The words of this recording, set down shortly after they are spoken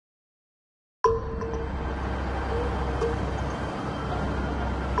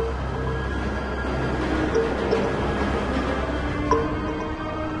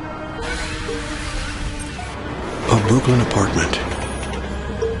into an apartment.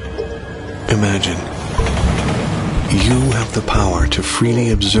 Imagine you have the power to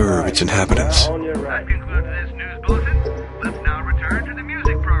freely observe its inhabitants. That concludes this news bulletin. Let's now return to the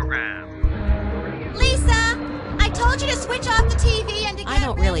music program. Lisa, I told you to switch off the TV and to get I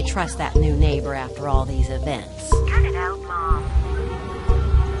don't really trust that new neighbor after all these events. Cut it out, Mom.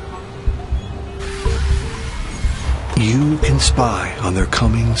 You can spy on their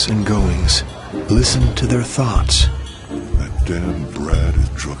comings and goings. Listen to their thoughts. That damn Brad is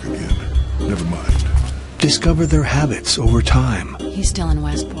drunk again. Never mind. Discover their habits over time. He's still in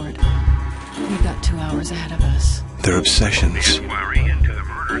Westport. We've got 2 hours ahead of us. Their obsessions. Inquiry into the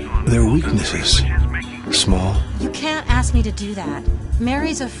murders on Their weaknesses. Small You can't ask me to do that.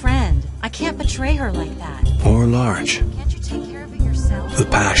 Mary's a friend. I can't betray her like that. or large. Can't you take care of it yourself? The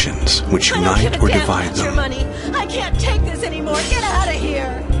passions which unite or divide them. Money. I can't take this anymore. Get out of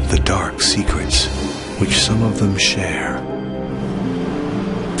here. The dark secrets which some of them share.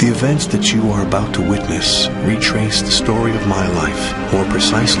 The events that you are about to witness retrace the story of my life, more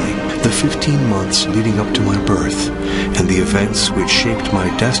precisely, the 15 months leading up to my birth, and the events which shaped my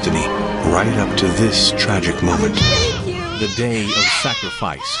destiny right up to this tragic moment. Thank you. The day of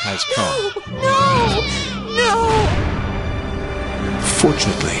sacrifice has come. No.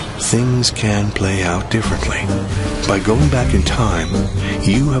 Fortunately, things can play out differently. By going back in time,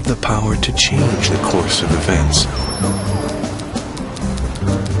 you have the power to change the course of events.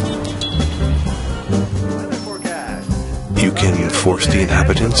 You can force the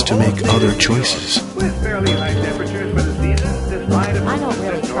inhabitants to make other choices. With fairly high temperatures for the season, this might have I don't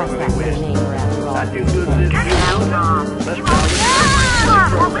really trust that new neighbor after all That these concludes events. this news bulletin. Let's now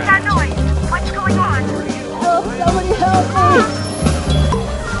Mom, what was that noise? What's going on? Somebody help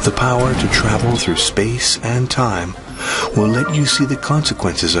me. The power to travel through space and time will let you see the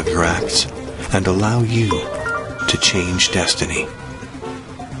consequences of your acts and allow you to change destiny.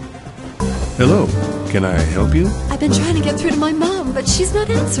 Hello. Can I help you? I've been trying to get through to my mom, but she's not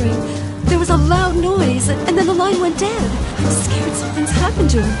answering. There was a loud noise, and then the line went dead. I'm scared something's happened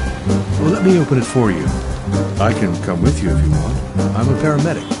to her. Well, let me open it for you. I can come with you if you want. I'm a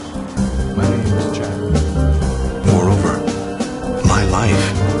paramedic. My name is Chad. Moreover, my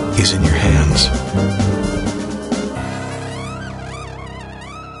life is in your hands.